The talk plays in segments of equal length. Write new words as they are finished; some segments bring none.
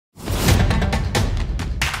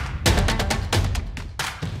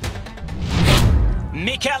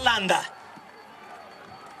Mikel Landa.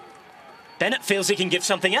 Bennett feels he can give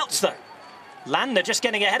something else, though. Landa just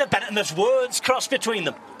getting ahead of Bennett, and there's words crossed between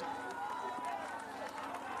them.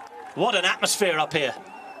 What an atmosphere up here.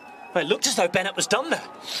 Well, it looked as though Bennett was done there.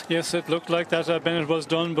 Yes, it looked like that Bennett was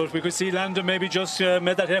done, but we could see Landa maybe just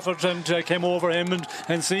made that effort and came over him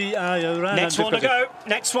and see Uran. Next one to go.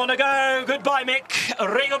 Next one to go. Goodbye, Mick.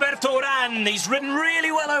 Rigoberto Uran. He's ridden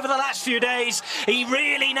really well over the last few days. He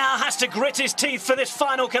really now has to grit his teeth for this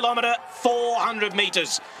final kilometre, 400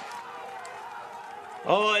 metres.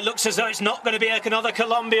 Oh, it looks as though it's not going to be another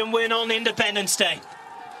Colombian win on Independence Day.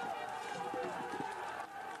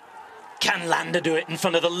 Can Landa do it in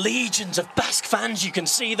front of the legions of Basque fans you can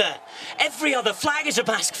see there? Every other flag is a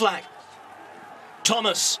Basque flag.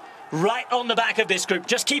 Thomas, right on the back of this group.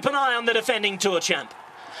 Just keep an eye on the defending Tour champ.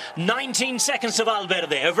 19 seconds to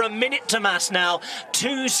Valverde, over a minute to Mas now,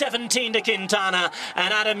 2:17 to Quintana,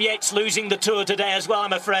 and Adam Yates losing the Tour today as well,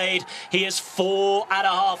 I'm afraid. He is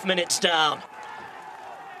 4.5 minutes down.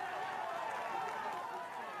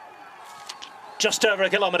 Just over a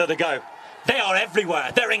kilometre to go. They are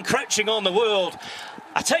everywhere. They're encroaching on the world.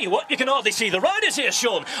 I tell you what, you can hardly see the riders here,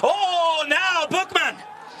 Sean. Oh, now Bookman.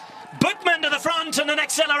 Bookman to the front and an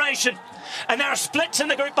acceleration. And there are splits in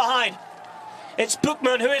the group behind. It's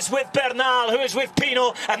Bookman who is with Bernal, who is with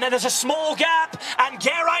Pinot, and then there's a small gap, and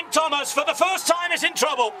Geraint Thomas for the first time is in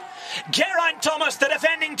trouble. Geraint Thomas, the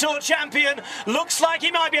defending Tour champion, looks like he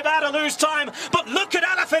might be about to lose time, but look at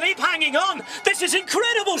Alaphilippe hanging on. This is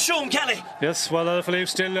incredible, Sean Kelly. Yes, well, Alaphilippe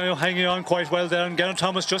still hanging on quite well there, and Geraint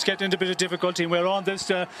Thomas just getting into a bit of difficulty. We're on this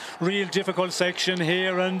real difficult section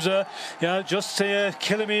here, and yeah, just a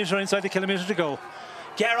kilometre inside the kilometre to go.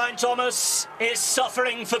 Geraint Thomas is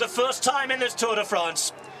suffering for the first time in this Tour de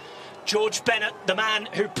France. George Bennett, the man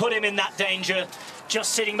who put him in that danger,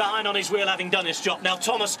 just sitting behind on his wheel having done his job. Now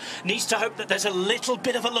Thomas needs to hope that there's a little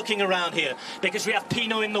bit of a looking around here, because we have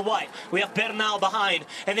Pinot in the white, we have Bernal behind.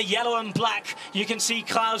 In the yellow and black you can see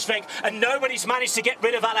Kruijswijk, and nobody's managed to get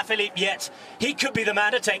rid of Alaphilippe yet. He could be the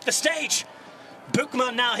man to take the stage.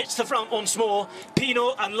 Bookman now hits the front once more.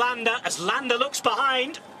 Pinot and Landa, as Landa looks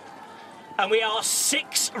behind. And we are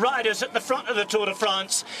 6 riders at the front of the Tour de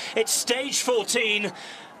France. It's stage 14.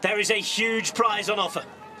 There is a huge prize on offer.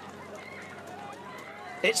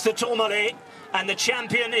 It's the Tourmalet, and the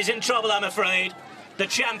champion is in trouble, I'm afraid. The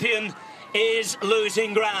champion is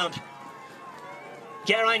losing ground.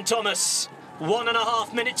 Geraint Thomas,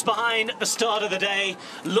 1.5 minutes behind at the start of the day.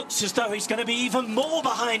 Looks as though he's going to be even more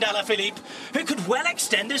behind Alaphilippe, who could well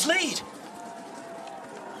extend his lead.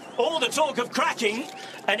 All the talk of cracking,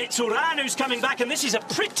 and it's Uran who's coming back, and this is a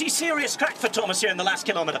pretty serious crack for Thomas here in the last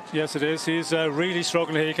kilometre. Yes, it is. He's really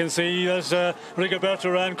struggling here. You can see there's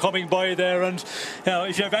Rigoberto Uran coming by there, and you know,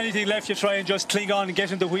 if you have anything left, you try and just cling on and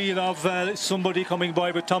get in the wheel of somebody coming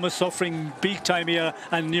by, but Thomas suffering big time here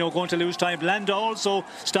and going to lose time. Landa also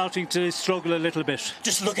starting to struggle a little bit.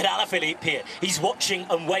 Just look at Alaphilippe here. He's watching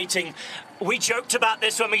and waiting. We joked about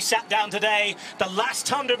this when we sat down today. The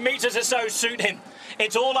last 100 metres or so suit him.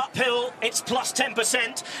 It's all uphill. It's plus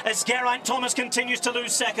 10% as Geraint Thomas continues to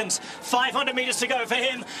lose seconds. 500 metres to go for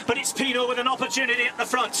him, but it's Pinot with an opportunity at the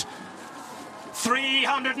front.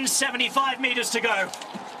 375 metres to go.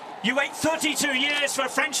 You wait 32 years for a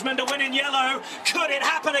Frenchman to win in yellow. Could it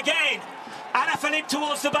happen again? Alaphilippe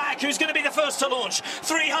towards the back, who's going to be the first to launch.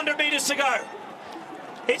 300 metres to go.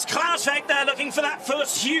 It's Kruijswijk there looking for that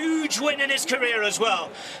first huge win in his career as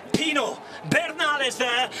well. Pinot, Bernal is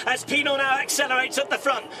there as Pinot now accelerates at the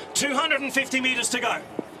front. 250 metres to go.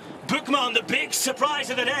 Bookman, the big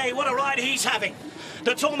surprise of the day. What a ride he's having.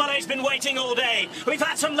 The Tourmalet's been waiting all day. We've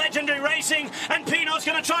had some legendary racing, and Pinot's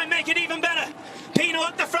going to try and make it even better. Pinot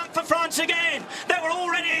at the front for France again. They were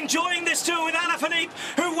already enjoying this tour with Alaphilippe,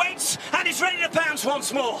 who waits and is ready to pounce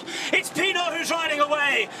once more. It's Pinot who's riding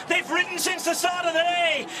away. They've ridden since the start of the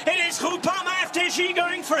day. It is Groupama FDJ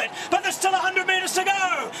going for it, but there's still 100 metres to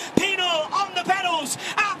go. Pinot on the pedals,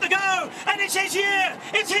 out the go, and it's his year.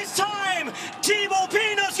 It's his time. Thibaut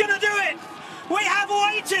Pinot's going to do it. We have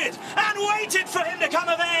waited and waited for him to come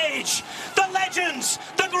of age. The legends,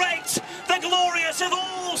 the great, the glorious have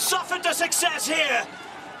all suffered to success here.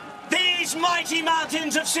 These mighty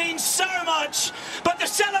mountains have seen so much, but the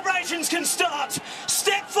celebrations can start.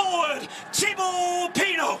 Step forward, Thibaut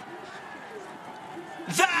Pinot.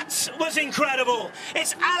 That was incredible.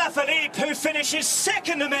 It's Alaphilippe who finishes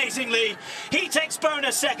second amazingly. He takes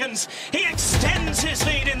bonus seconds. He extends his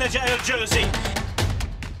lead in the jersey.